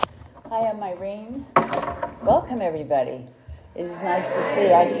Hi, I'm Irene. Welcome, everybody. It is nice to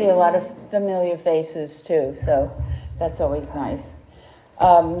see. I see a lot of familiar faces, too, so that's always nice.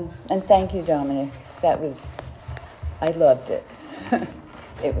 And thank you, Dominic. I loved it.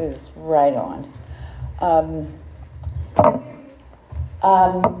 It was right on.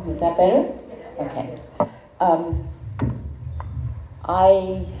 Is that better? Okay.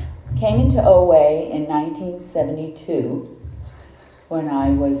 I came into OA in 1972 when I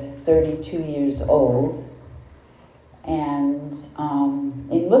was 32 years old. And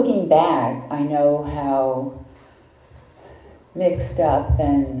in looking back, I know how mixed up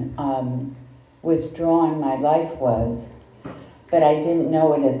and withdrawn my life was, but I didn't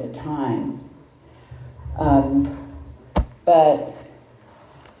know it at the time. But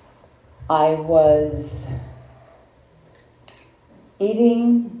I was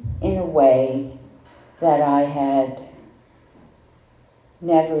eating in a way that I had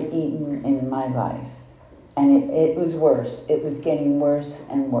never eaten in my life. And it was worse. It was getting worse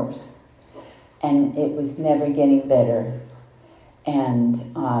and worse. And it was never getting better. And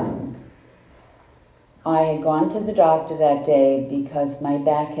I had gone to the doctor that day because my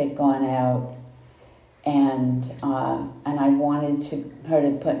back had gone out, and I wanted her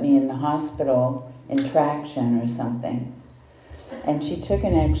to put me in the hospital in traction or something. And she took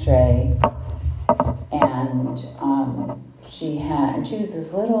an x-ray, and she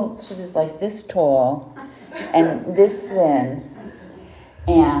was like this tall and this thin,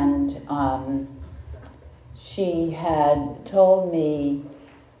 and she had told me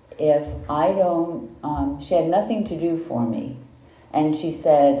if I don't, she had nothing to do for me, and she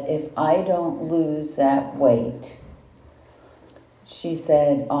said if I don't lose that weight, she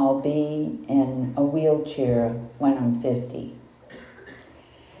said I'll be in a wheelchair when I'm 50.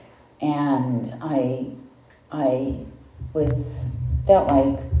 And I felt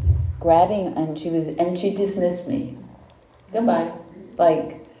like grabbing, and she dismissed me. Goodbye.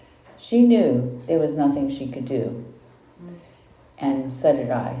 Like, she knew there was nothing she could do. And so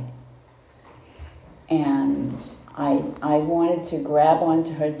did I. And I wanted to grab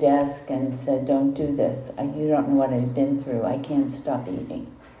onto her desk and said, don't do this. You don't know what I've been through. I can't stop eating.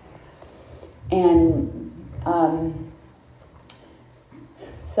 And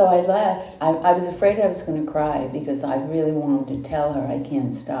so I left. I was afraid I was going to cry because I really wanted to tell her I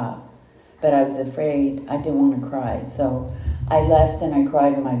can't stop. But I was afraid I didn't want to cry. So I left and I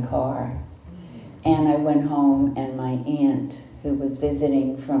cried in my car. And I went home, and my aunt, who was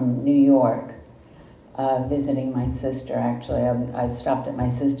visiting from New York, visiting my sister, actually. I stopped at my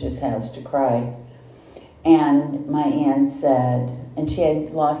sister's house to cry. And my aunt said, and she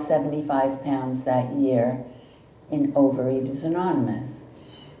had lost 75 pounds that year in Overeaters Anonymous.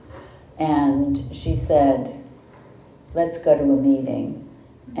 And she said, let's go to a meeting.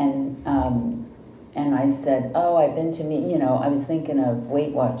 And I said, oh, I've been to I was thinking of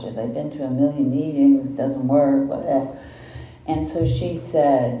Weight Watchers. I've been to a million meetings, it doesn't work, whatever. And so she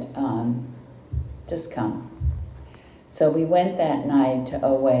said, just come. So we went that night to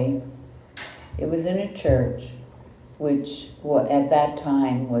OA. It was in a church, which at that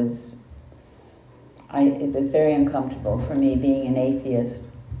time it was very uncomfortable for me being an atheist.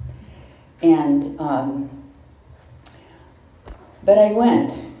 And, but I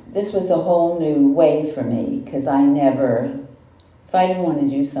went. This was a whole new way for me, because if I didn't want to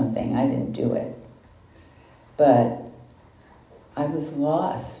do something, I didn't do it. But I was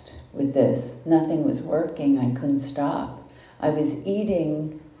lost with this. Nothing was working. I couldn't stop. I was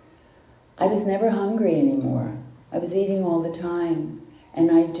eating. I was never hungry anymore. I was eating all the time,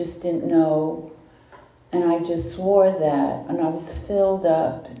 and I just didn't know. And I just swore that, and I was filled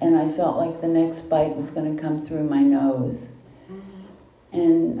up, and I felt like the next bite was going to come through my nose.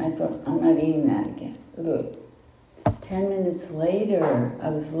 And I thought, I'm not eating that again. Ugh. 10 minutes later, I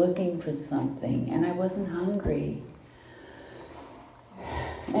was looking for something, and I wasn't hungry.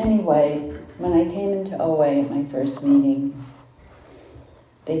 Anyway, when I came into OA at my first meeting,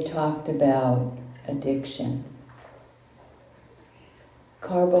 they talked about addiction,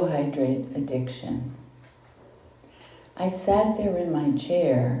 carbohydrate addiction. I sat there in my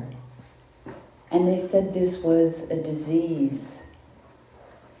chair, and they said this was a disease,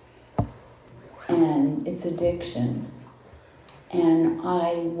 and it's addiction. And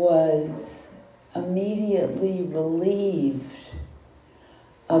I was immediately relieved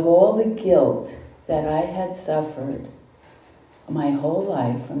of all the guilt that I had suffered my whole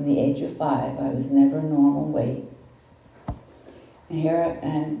life. From the age of 5, I was never normal weight.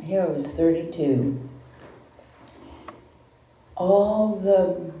 And here I was 32. All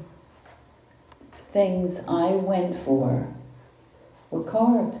the things I went for were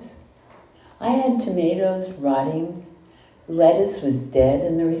carbs. I had tomatoes rotting. Lettuce was dead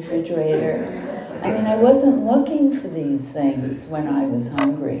in the refrigerator. I mean, I wasn't looking for these things when I was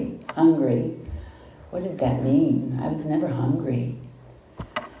hungry. What did that mean? I was never hungry.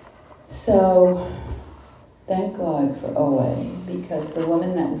 So, thank God for OA, because the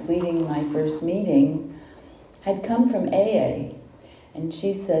woman that was leading my first meeting had come from AA, and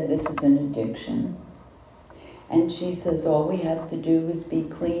she said, this is an addiction. And she says, all we have to do is be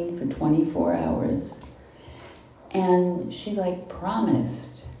clean for 24 hours. And she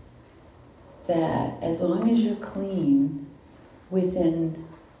promised that as long as you're clean, within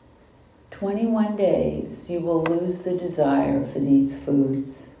 21 days, you will lose the desire for these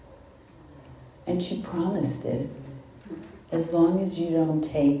foods. And she promised it, as long as you don't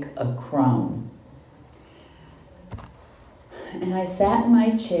take a crumb. And I sat in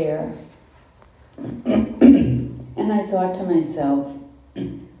my chair, and I thought to myself,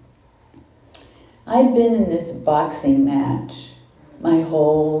 I've been in this boxing match my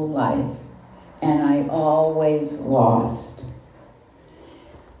whole life, and I always lost.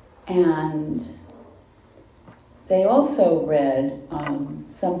 And they also read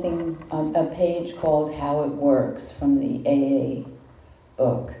a page called How It Works from the AA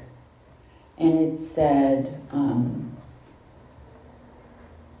book. And it said,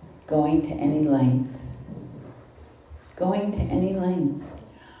 going to any length. Going to any length.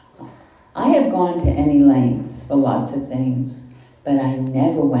 I have gone to any lengths for lots of things, but I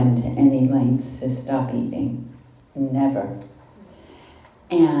never went to any lengths to stop eating. Never.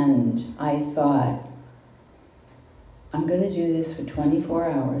 And I thought, I'm going to do this for 24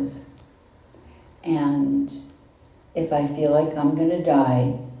 hours, and if I feel like I'm going to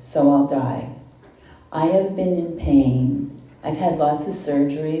die, so I'll die. I have been in pain. I've had lots of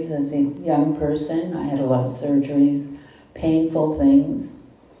surgeries as a young person. I had a lot of surgeries, painful things.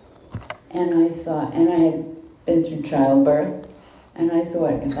 And I thought, and I had been through childbirth, and I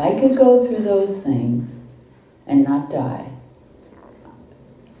thought, if I could go through those things and not die,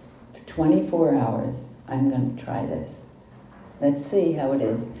 for 24 hours, I'm going to try this. Let's see how it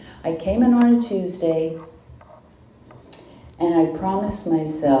is. I came in on a Tuesday, and I promised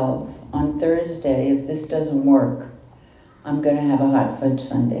myself on Thursday, if this doesn't work, I'm going to have a hot fudge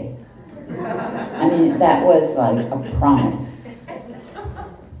sundae. I mean, that was like a promise.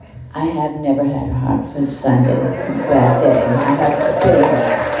 I have never had a hot fudge sundae that day, I have to say.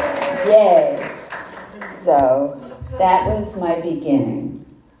 Yay! So, that was my beginning.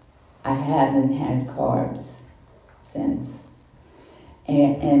 I haven't had carbs since.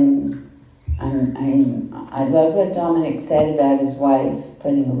 And I love what Dominic said about his wife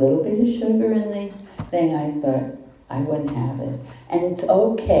putting a little bit of sugar in the thing. I thought I wouldn't have it. And it's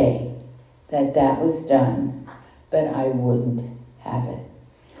okay that that was done, but I wouldn't have it.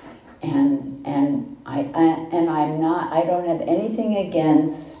 And I don't have anything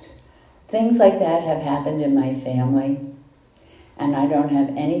against, things like that have happened in my family, and I don't have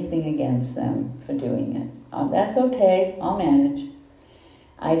anything against them for doing it. That's okay, I'll manage.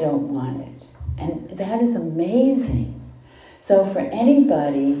 I don't want it. And that is amazing. So for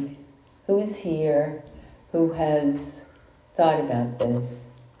anybody who is here, who has thought about this,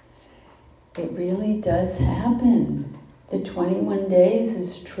 it really does happen. The 21 days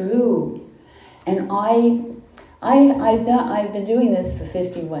is true. And I've been doing this for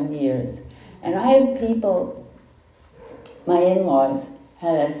 51 years. And I have people, my in-laws,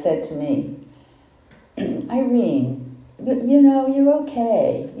 have said to me, Irene, you're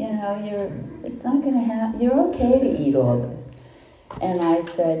okay. It's not going to happen. You're okay to eat all this. And I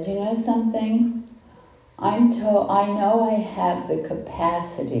said, you know something? I know I have the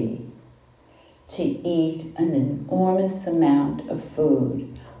capacity to eat an enormous amount of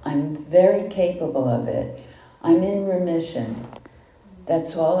food. I'm very capable of it. I'm in remission.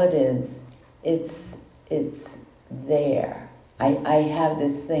 That's all it is. It's there. I have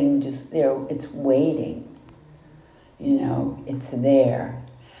this thing just there. It's waiting. It's there.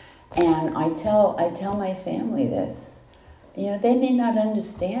 And I tell my family this. They may not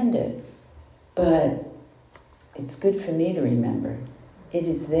understand it, but it's good for me to remember. It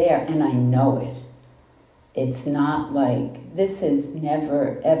is there, and I know it. It's not like, this is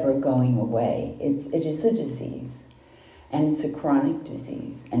never, ever going away. It is a disease, and it's a chronic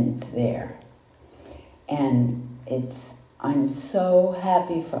disease, and it's there. And I'm so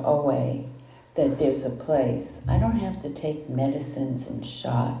happy for OA that there's a place. I don't have to take medicines and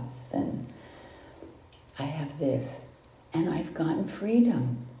shots, and I have this. And I've gotten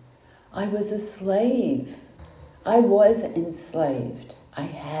freedom. I was a slave. I was enslaved. I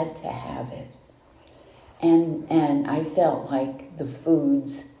had to have it. And I felt like the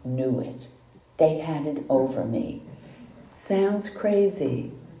foods knew it. They had it over me. Sounds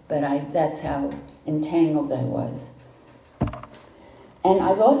crazy, but that's how entangled I was. And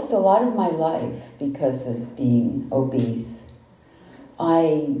I lost a lot of my life because of being obese.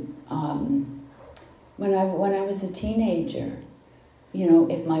 When I was a teenager,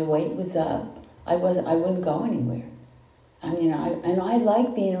 if my weight was up, I wouldn't go anywhere. I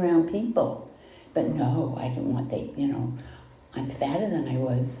like being around people, but no, I didn't want I'm fatter than I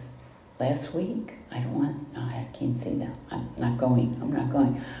was last week. I can't see that. I'm not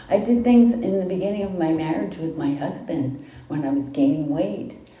going. I did things in the beginning of my marriage with my husband when I was gaining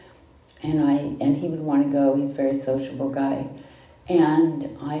weight, and he would want to go. He's a very sociable guy, and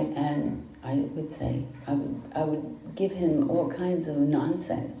I would say I would give him all kinds of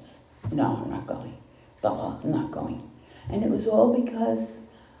nonsense. No, I'm not going. Blah, I'm not going. And it was all because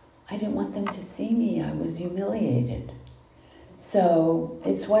I didn't want them to see me. I was humiliated. So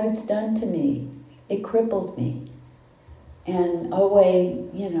it's what it's done to me. It crippled me. And OA,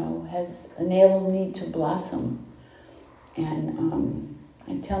 has enabled me to blossom. And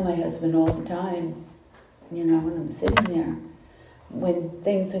I tell my husband all the time, when I'm sitting there, when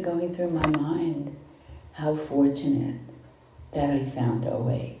things are going through my mind, how fortunate that I found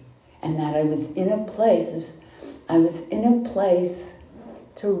OA. And that I was in a place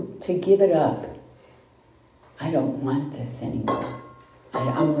to give it up. I don't want this anymore.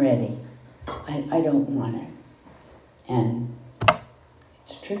 I'm ready. I don't want it. And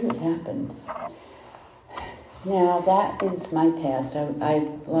it's true, it happened. Now, that is my past. I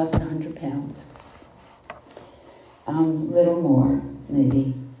lost 100 pounds. Little more,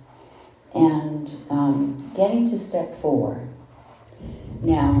 maybe. And getting to step 4.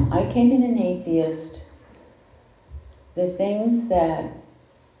 Now, I came in an atheist. The things that,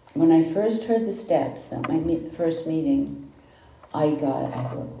 when I first heard the steps at my first meeting, I thought,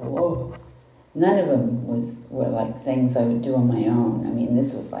 whoa. None of them were like things I would do on my own.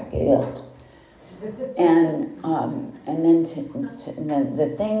 This was like, ugh. And then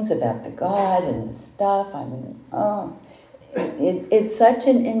the things about the God and the stuff, it's such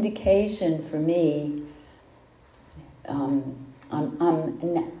an indication for me.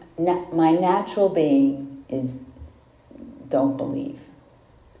 My natural being is don't believe.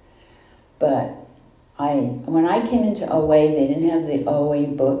 But when I came into OA, they didn't have the OA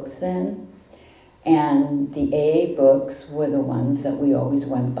books then, and the AA books were the ones that we always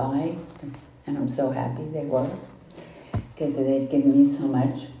went by, and I'm so happy they were, because they'd given me so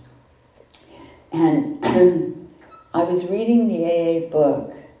much. And I was reading the AA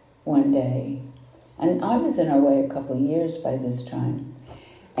book one day, and I was in OA a couple of years by this time,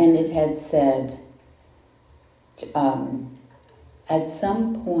 and it had said, at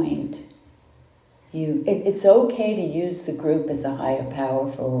some point, it's okay to use the group as a higher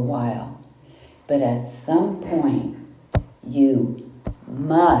power for a while, but at some point, you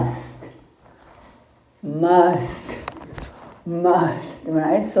must, when I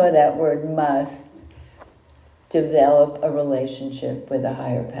saw that word must, develop a relationship with a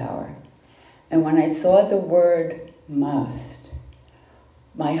higher power. And when I saw the word must,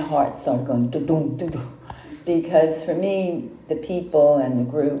 my heart started going doo-doo, doo-doo. Because for me, the people and the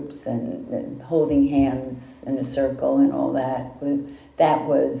groups and holding hands in a circle and all that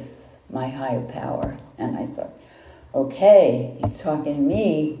was my higher power. And I thought, okay, he's talking to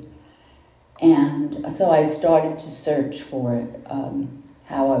me. And so I started to search for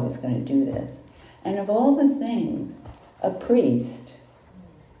how I was going to do this. And of all the things, a priest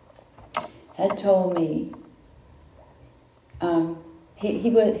had told me, he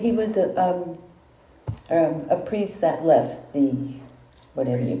was a priest that left the,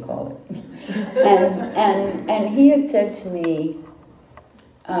 whatever you call it. and he had said to me,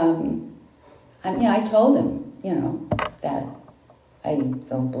 I told him, that I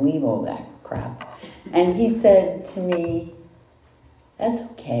don't believe all that crap. And he said to me, that's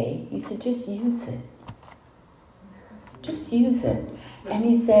okay. He said, just use it. Just use it. And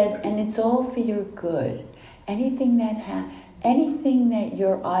he said, and it's all for your good. Anything that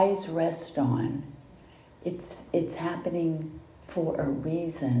your eyes rest on, it's happening for a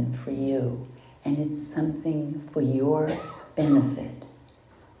reason for you, and it's something for your benefit,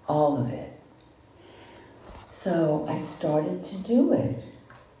 all of it. So I started to do it.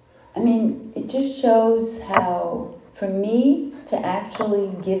 It just shows how, for me to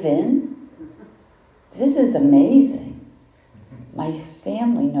actually give in, this is amazing. My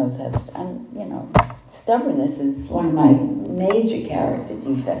family knows how, stubbornness is one of my major character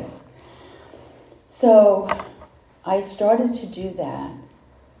defects. So I started to do that,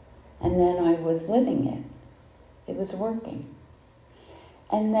 and then I was living it. It was working.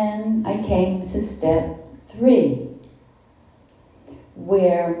 And then I came to step 3,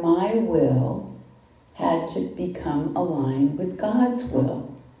 where my will had to become aligned with God's will.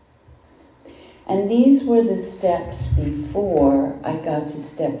 And these were the steps before I got to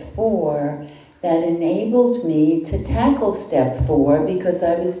step 4 that enabled me to tackle step 4 because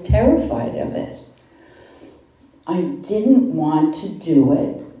I was terrified of it. I didn't want to do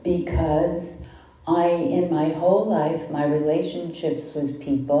it because in my whole life, my relationships with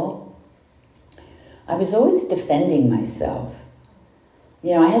people, I was always defending myself.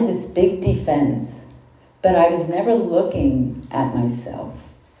 You know, I had this big defense, but I was never looking at myself.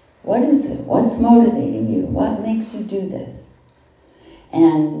 What is it? What's motivating you? What makes you do this?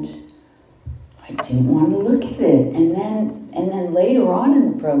 And I didn't want to look at it. And then later on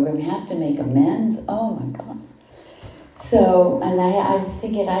in the program, you have to make amends. Oh my God. So, and I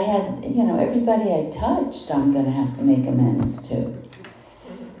figured I had, you know, everybody I touched, I'm going to have to make amends to.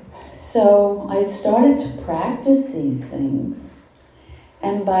 So I started to practice these things.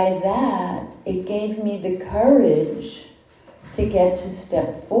 And by that, it gave me the courage to get to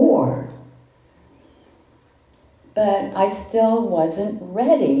step 4. But I still wasn't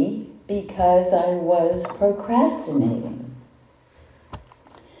ready because I was procrastinating.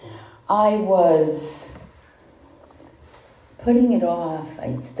 I was putting it off.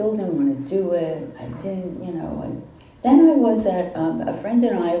 I still didn't want to do it. I didn't, you know. Then I was at, a friend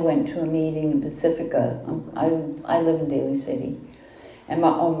and I went to a meeting in Pacifica. I live in Daly City. And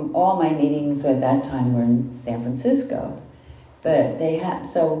all my meetings at that time were in San Francisco. But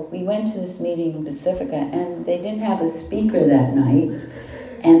so we went to this meeting in Pacifica, and they didn't have a speaker that night,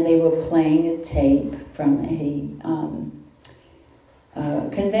 and they were playing a tape from a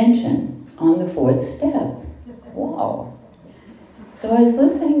convention on the 4th step. Wow. So I was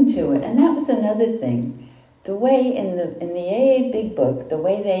listening to it, and that was another thing. The way in the AA Big Book, the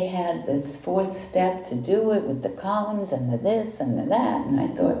way they had this 4th step to do it with the columns and the this and the that, and I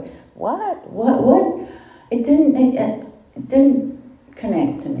thought, what? It didn't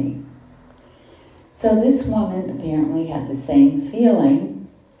connect to me. So this woman apparently had the same feeling.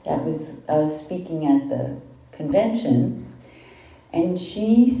 I was speaking at the convention, and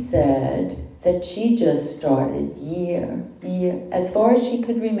she said that she just started year, as far as she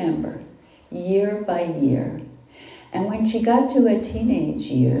could remember, year by year. And when she got to her teenage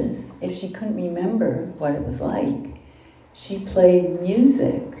years, if she couldn't remember what it was like, she played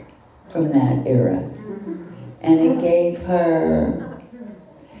music from that era. And it gave her,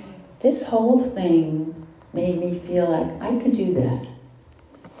 this whole thing made me feel like I could do that.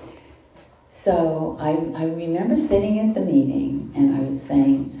 So I remember sitting at the meeting, and I was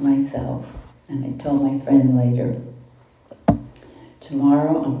saying to myself, and I told my friend later,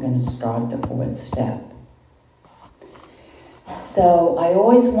 tomorrow I'm going to start the 4th step. So I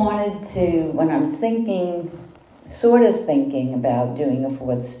always wanted to, when I was sort of thinking about doing a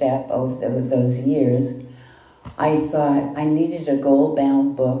 4th step over those years, I thought I needed a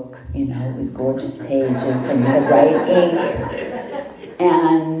gold-bound book, you know, with gorgeous pages and the right ink.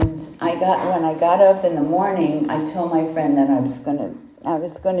 And when I got up in the morning, I told my friend that I was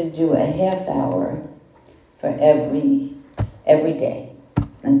going to do a half hour for every day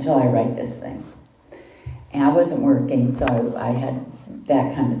until I write this thing. And I wasn't working, so I had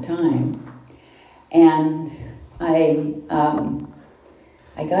that kind of time. And I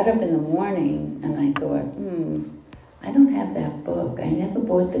got up in the morning and I thought, I don't have that book. I never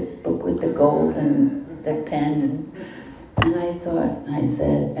bought the book with the gold and the pen. And I thought,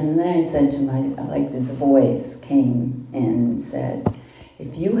 and then I said to this voice came in and said,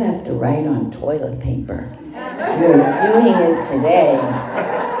 if you have to write on toilet paper, you're doing it today.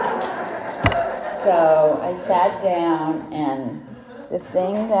 So I sat down, and the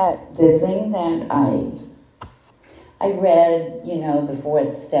thing that I read, you know, the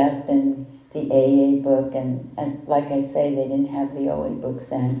 4th step in the AA book, and like I say, they didn't have the OA books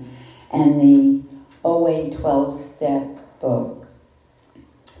then, and the OA 12-step book.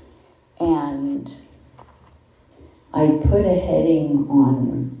 And I put a heading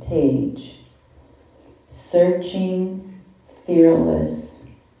on the page, Searching, Fearless,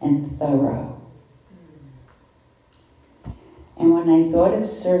 and Thorough. And when I thought of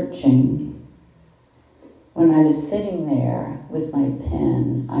searching, when I was sitting there with my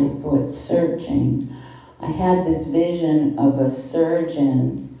pen, I thought searching. I had this vision of a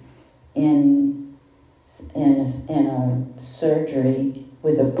surgeon in a surgery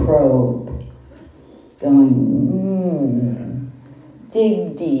with a probe going,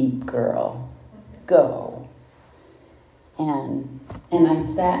 dig deep, girl, go. And I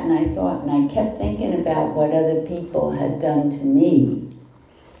sat and I thought, and I kept thinking about what other people had done to me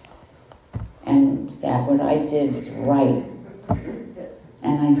that what I did was right.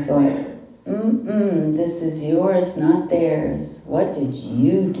 And I thought, this is yours, not theirs. What did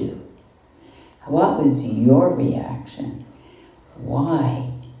you do? What was your reaction? Why?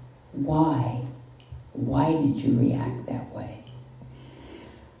 Why? Why did you react that way?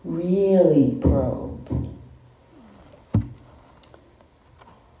 Really probe.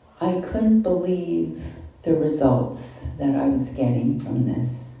 I couldn't believe the results that I was getting from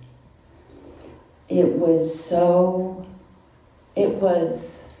this. It was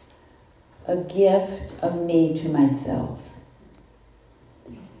a gift of me to myself.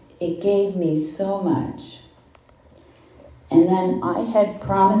 It gave me so much. And then I had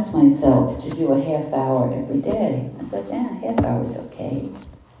promised myself to do a half hour every day. I thought, half hour's okay.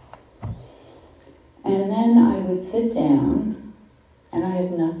 And then I would sit down, and I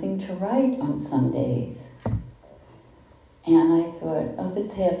had nothing to write on some days. And I thought,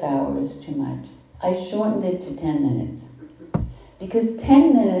 this half hour is too much. I shortened it to 10 minutes. Because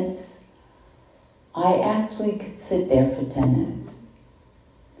 10 minutes, I actually could sit there for 10 minutes.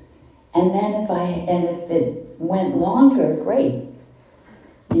 And then if it went longer, great.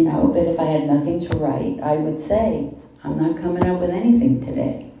 But if I had nothing to write, I would say, I'm not coming up with anything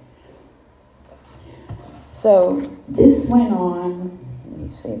today. So this went on, let me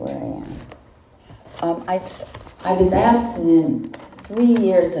see where I am. I was abstinent 3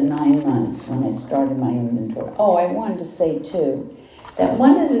 years and 9 months when I started my inventory. Oh, I wanted to say too, that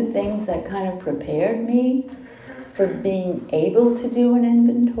one of the things that kind of prepared me for being able to do an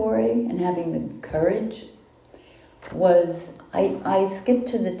inventory and having the courage was I skipped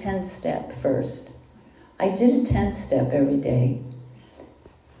to the 10th step first. I did a 10th step every day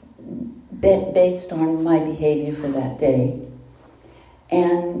based on my behavior for that day.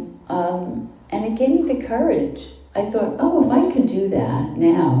 And it gave me the courage. I thought, if I can do that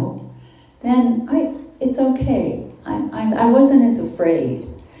now, then it's okay. I wasn't as afraid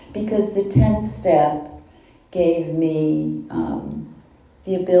because the 10th step gave me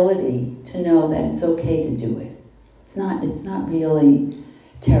the ability to know that it's okay to do it. It's not really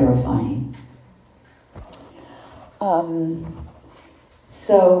terrifying.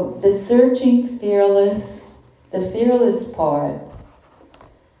 So the searching fearless, the fearless part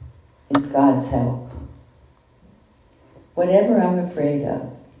is God's help. Whatever I'm afraid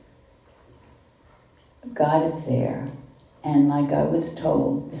of, God is there. And like I was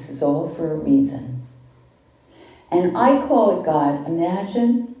told, this is all for a reason. And I call it God.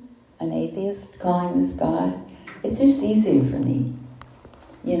 Imagine an atheist calling this God. It's just easier for me.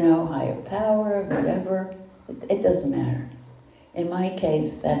 Higher power, whatever. It doesn't matter. In my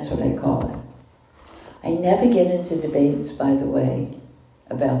case, that's what I call it. I never get into debates, by the way,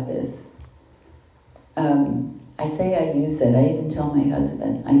 about this. I say I use it. I even tell my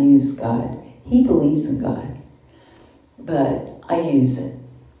husband I use God. He believes in God. But I use it.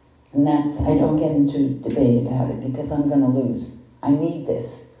 And I don't get into debate about it because I'm going to lose. I need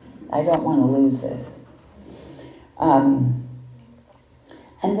this. I don't want to lose this. And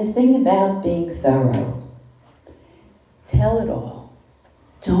the thing about being thorough, tell it all.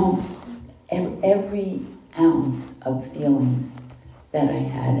 Don't, every ounce of feelings that I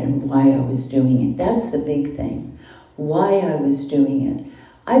had and why I was doing it. That's the big thing. Why I was doing it.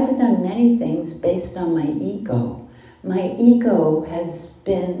 I've done many things based on my ego. My ego has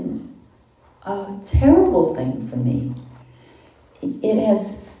been a terrible thing for me. It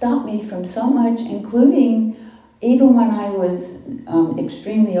has stopped me from so much, including even when I was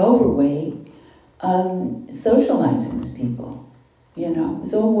extremely overweight, socializing with people. I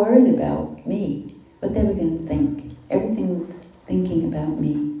was all worried about me, what they were going to think. Everything's thinking about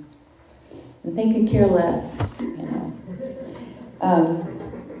me. And they could care less,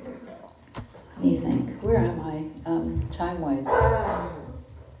 Let me think. Where am I, time-wise?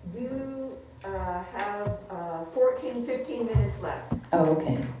 You have 15 minutes left. Oh,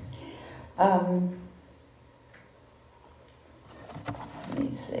 okay. Let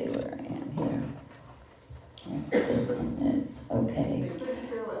me see where I am here. 15 minutes, okay.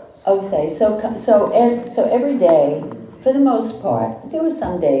 Okay, so every day, for the most part, there were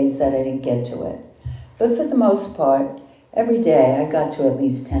some days that I didn't get to it, but for the most part, every day I got to at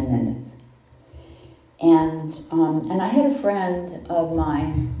least 10 minutes. And I had a friend of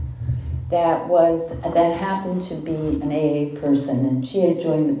mine that happened to be an AA person, and she had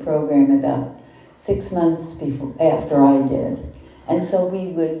joined the program about 6 months after I did. And so we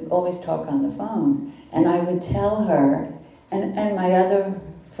would always talk on the phone, and I would tell her, and my other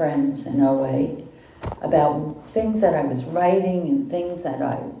friends in OA, about things that I was writing and things that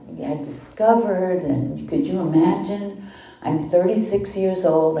I had discovered, and could you imagine I'm 36 years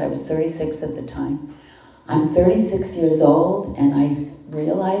old. I was 36 at the time. I'm 36 years old, and I've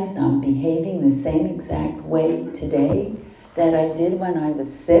realized I'm behaving the same exact way today that I did when I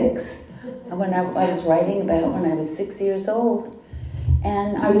was 6, and when I was writing about when I was 6 years old.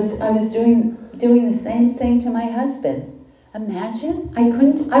 And I was doing the same thing to my husband. Imagine, I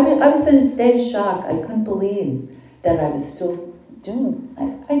was in a state of shock. I couldn't believe that I was still doing,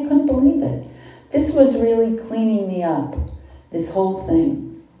 I couldn't believe it. This was really cleaning me up, this whole thing.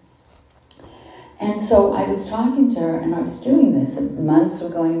 And so I was talking to her, and I was doing this. Months were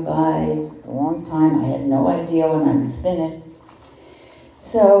going by. It was a long time. I had no idea when I was finished.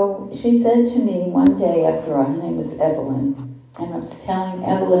 So she said to me one day after, her name was Evelyn, and I was telling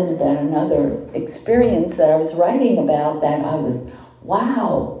Evelyn about another experience that I was writing about that I was,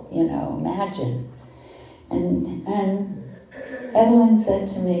 wow, imagine. And Evelyn said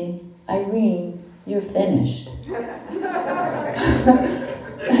to me, Irene, you're finished.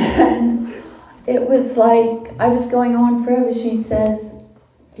 And it was like I was going on forever. She says,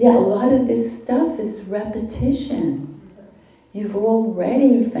 yeah, a lot of this stuff is repetition. You've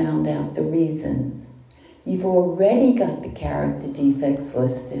already found out the reasons. You've already got the character defects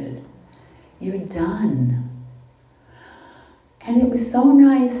listed. You're done. And it was so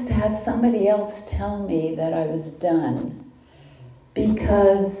nice to have somebody else tell me that I was done,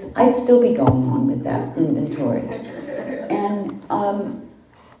 because I'd still be going on with that inventory. And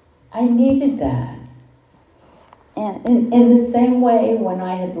I needed that. And in the same way, when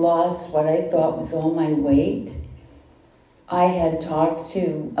I had lost what I thought was all my weight, I had talked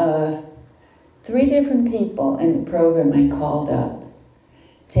to 3 different people in the program. I called up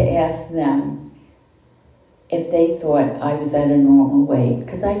to ask them if they thought I was at a normal weight,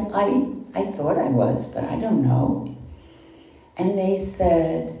 because I thought I was, but I don't know. And they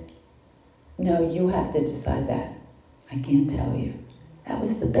said, no, you have to decide that. I can't tell you. That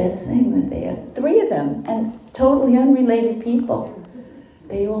was the best thing that they had. 3 of them, and totally unrelated people.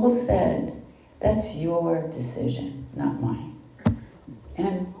 They all said, that's your decision, not mine.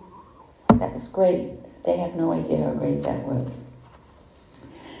 And that was great. They had no idea how great that was.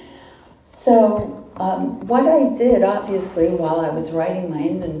 So what I did, obviously, while I was writing my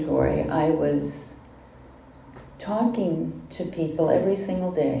inventory, I was talking to people every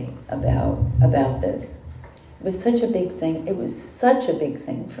single day about this. It was such a big thing. It was such a big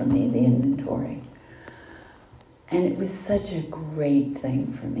thing for me, the inventory. And it was such a great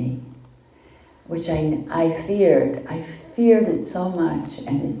thing for me, which I feared. I feared it so much,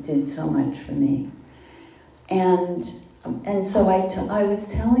 and it did so much for me. And so I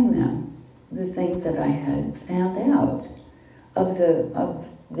was telling them the things that I had found out of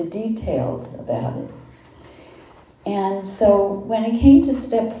the details about it. And so when it came to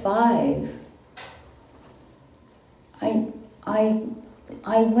step 5,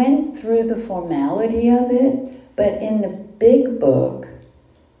 I went through the formality of it, but in the big book,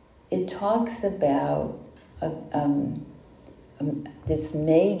 it talks about this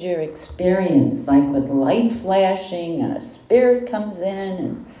major experience, like with light flashing and a spirit comes in.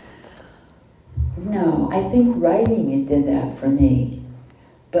 And no, I think writing it did that for me,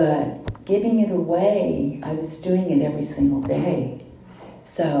 but giving it away, I was doing it every single day.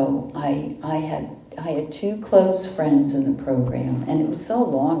 So I had 2 close friends in the program, and it was so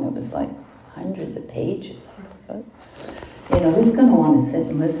long, it was like hundreds of pages. Who's going to want to sit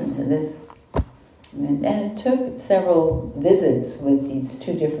and listen to this? And it took several visits with these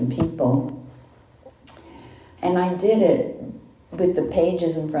 2 different people, and I did it with the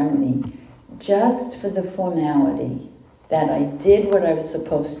pages in front of me just for the formality, that I did what I was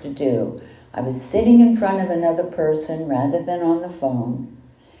supposed to do. I was sitting in front of another person rather than on the phone,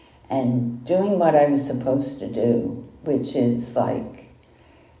 and doing what I was supposed to do, which is like,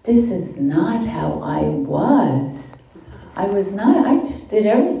 this is not how I was. I just did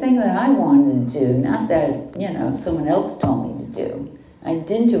everything that I wanted to do, not that, someone else told me to do. I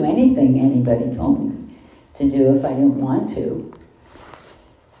didn't do anything anybody told me to do if I didn't want to.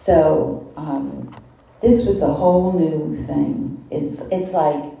 So this was a whole new thing. It's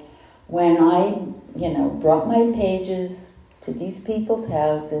like when I, brought my pages to these people's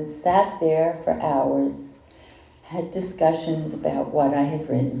houses, sat there for hours, had discussions about what I had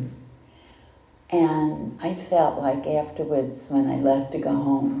written. And I felt like afterwards, when I left to go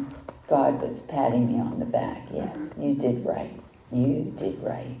home, God was patting me on the back. Yes, you did right. You did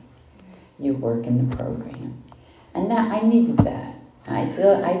right. You work in the program. And that I needed that. I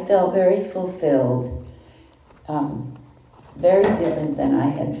felt very fulfilled, very different than I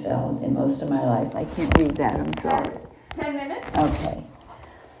had felt in most of my life. I can't read that, I'm sorry. 10 minutes? Okay.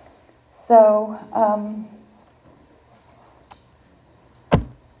 So,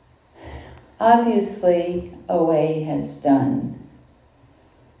 obviously, OA has done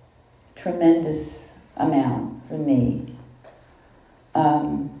tremendous amount for me.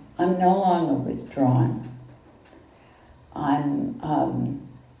 I'm no longer withdrawn. I'm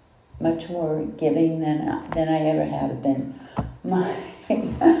much more giving than I ever have been. My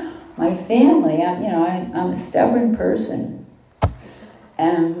family, I'm a stubborn person,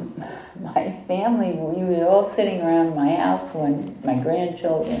 and my family, we were all sitting around my house when my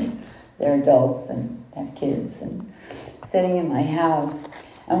grandchildren, they're adults and have kids, and sitting in my house,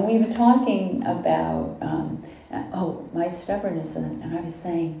 and we were talking about my stubbornness, and I was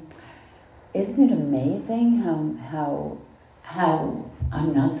saying, isn't it amazing how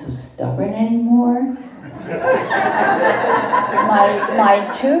I'm not so stubborn anymore?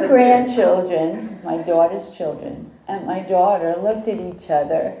 my two grandchildren, my daughter's children, and my daughter looked at each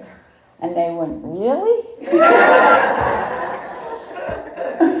other, and they went, really?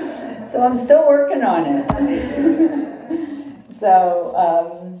 So I'm still working on it. So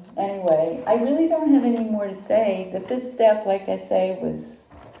anyway, I really don't have any more to say. The fifth step, like I say,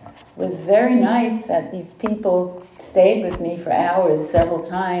 was very nice that these people stayed with me for hours several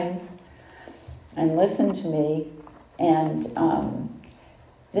times and listened to me. And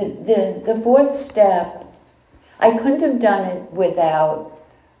the fourth step, I couldn't have done it without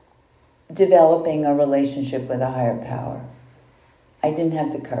developing a relationship with a higher power. I didn't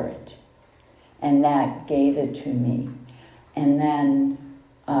have the courage. And that gave it to me. And then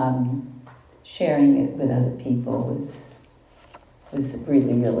sharing it with other people was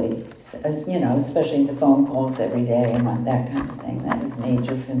really, really, especially the phone calls every day and that kind of thing. That was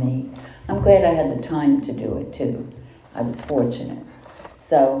major for me. I'm glad I had the time to do it too. I was fortunate.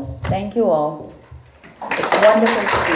 So thank you all. It's wonderful to be